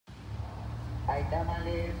Hay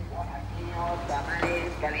tamales, guajillos,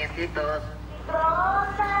 tamales calientitos.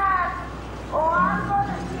 ¡Rosas! O algo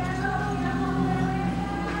de cielo,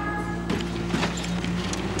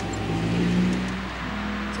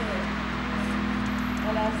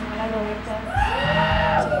 Hola, soy Las Robertas.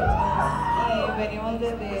 Y venimos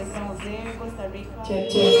desde Oller, Costa Rica.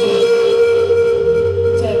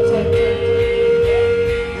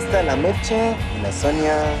 Está la Mecha y la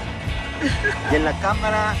Sonia. Y en la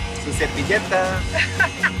cámara, su servilleta.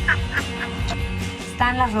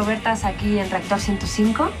 Están Las Robertas aquí en Reactor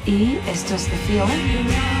 105 y esto es The Feel.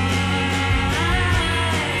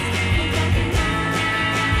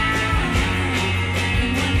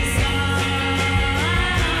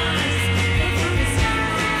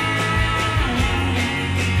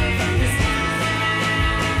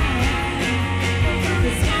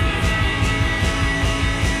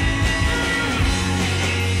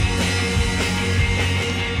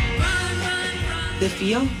 The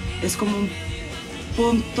Feel es como un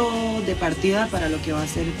punto de partida para lo que va a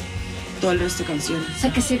ser todo el resto de canciones. O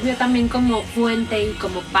sea, que sirvió también como puente y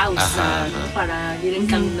como pausa, ¿no? Para ir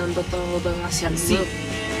encaminando todo hacia el Sí.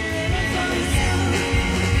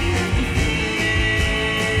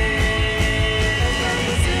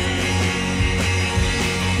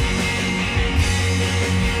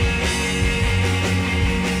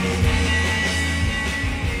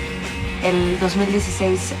 El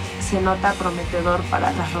 2016 se nota prometedor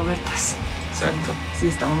para Las Robertas. Exacto. Sí,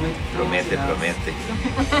 estamos muy Promete, emocionados. promete.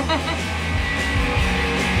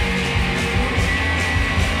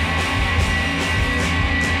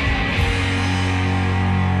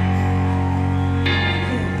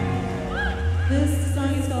 This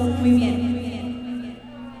song is called Muy Bien.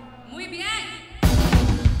 Muy bien.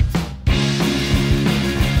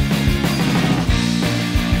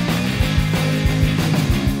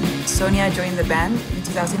 Sonya joined the band in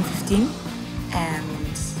 2015, and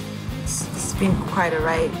it's been quite a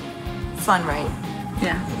ride, fun ride.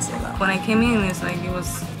 Yeah. When I came in, it's like it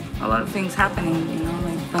was a lot of things happening, you know,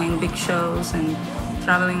 like playing big shows and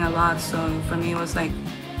traveling a lot. So for me, it was like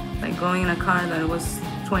going in a car that was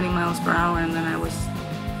 20 miles per hour, and then I was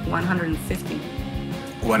 150.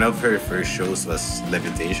 One of her first shows was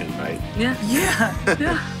Levitation, right? Yeah. Yeah.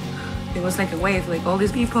 Yeah. It was like a wave, like all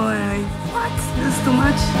these people, and like, what? This is too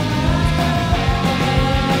much.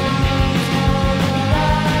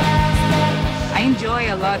 I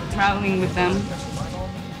enjoy a lot traveling with them.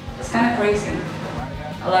 It's kind of crazy.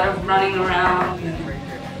 A lot of running around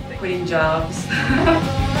and quitting jobs.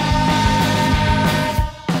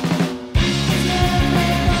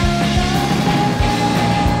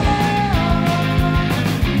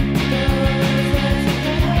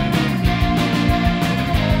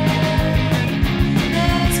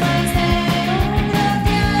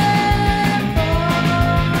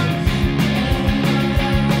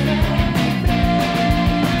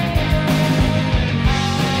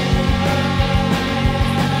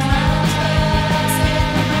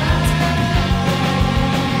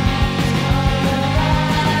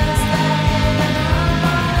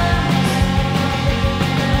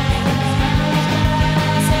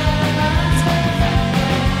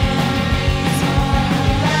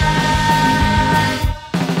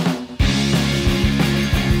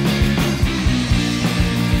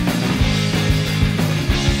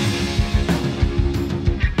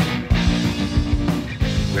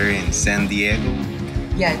 We're in San Diego.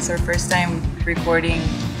 Yeah, it's our first time recording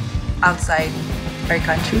outside our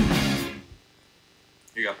country.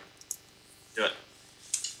 Here you go. Do it.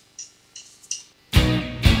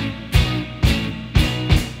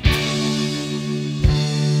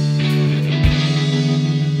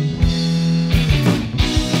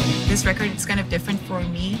 This record is kind of different for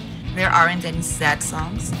me. There aren't any sad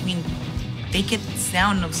songs. I mean, they could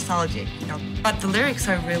sound nostalgic, you know, but the lyrics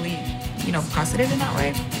are really, you know, positive in that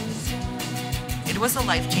way. It was a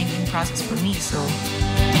life-changing process for me, so.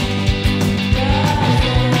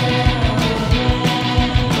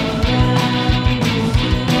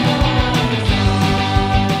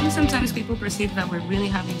 Sometimes people perceive that we're really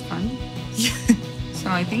having fun.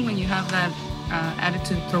 So I think when you have that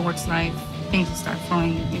attitude towards life, things will start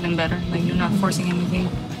flowing even better. Like you're not forcing anything.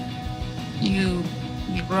 You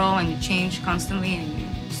grow and you change constantly, and you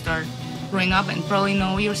start growing up and probably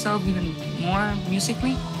know yourself even more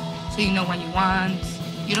musically. So you know what you want.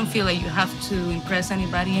 You don't feel like you have to impress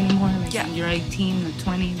anybody anymore. Like when you're 18 or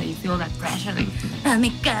 20, that you feel that pressure. Like, oh my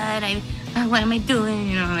God, what am I doing?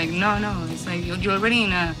 You know, like no. It's like you're already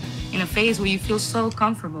in a phase where you feel so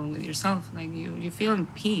comfortable with yourself. Like you feel in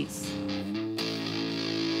peace.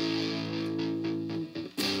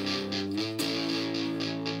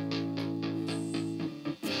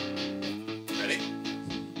 Ready?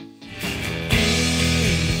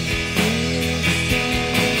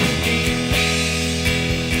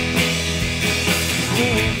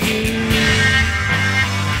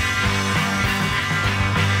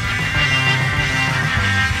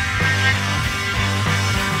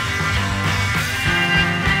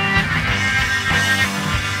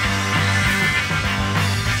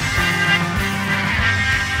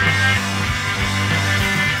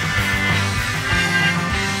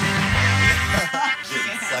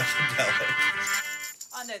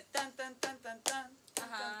 psychedelic. On the dun dun dun dun dun.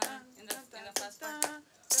 In the fast part.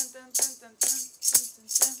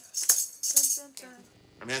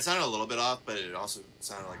 I mean, it sounded a little bit off, but it also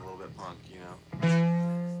sounded like a little bit punk, you know?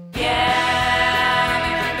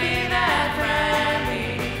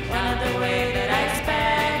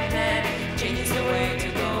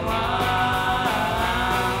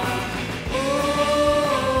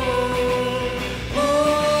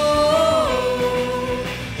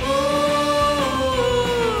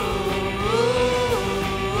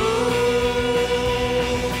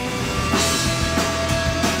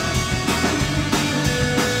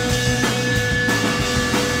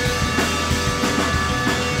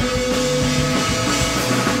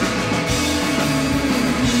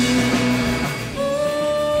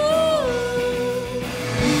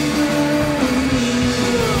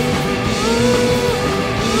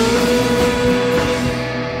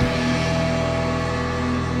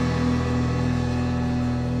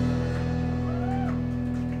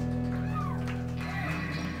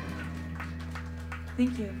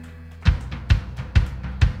 Thank you.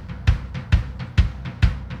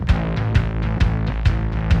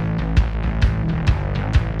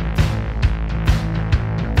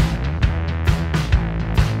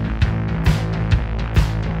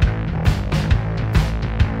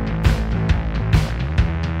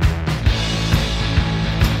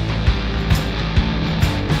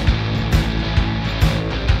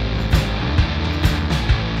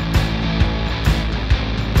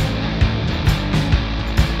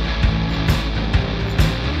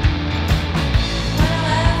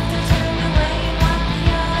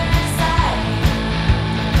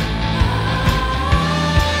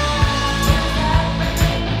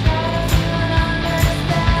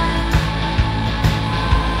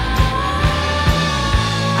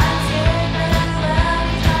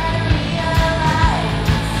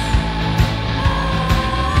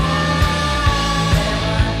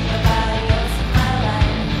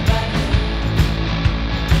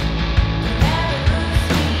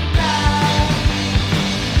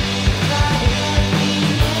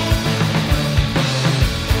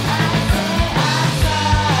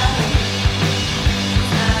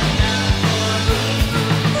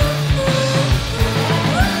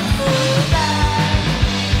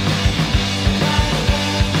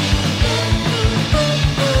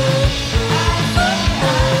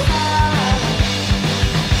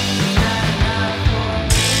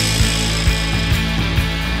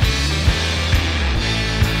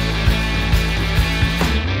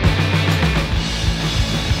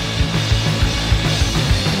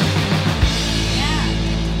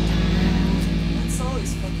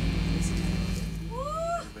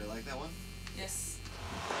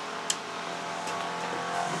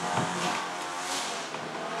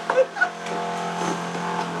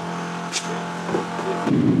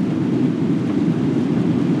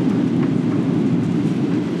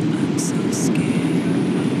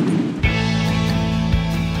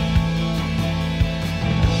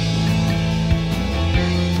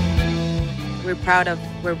 We're proud of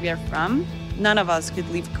where we are from. None of us could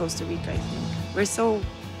leave Costa Rica, I think. We're so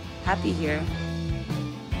happy here.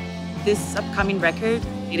 This upcoming record,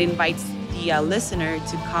 it invites the listener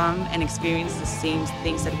to come and experience the same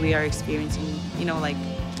things that we are experiencing. You know, like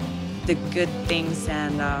the good things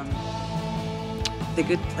and the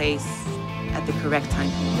good place at the correct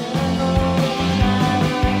time.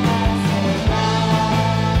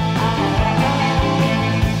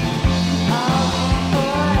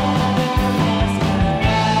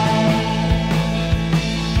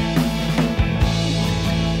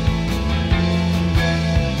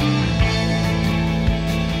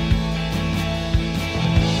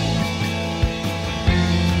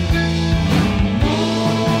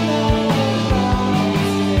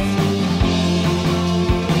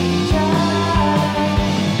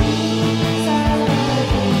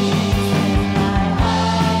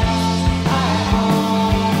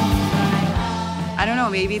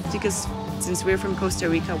 Maybe it's because since we're from Costa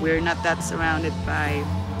Rica, we're not that surrounded by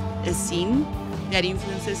a scene that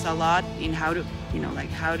influences a lot in how to, you know, like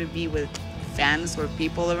how to be with fans or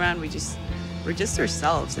people around. We're just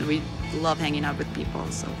ourselves, and we love hanging out with people.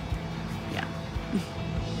 So, yeah,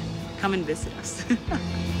 come and visit us.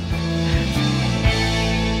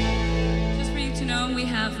 Just for you to know, we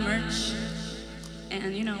have merch,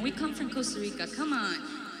 and you know, we come from Costa Rica. Come on,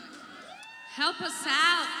 help us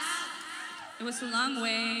out. It was a long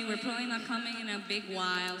way. We're probably not coming in a big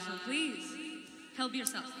while, so please, help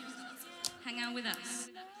yourself. Hang out with us.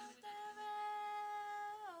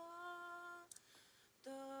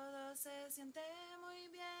 Todo se siente muy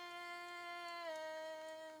bien.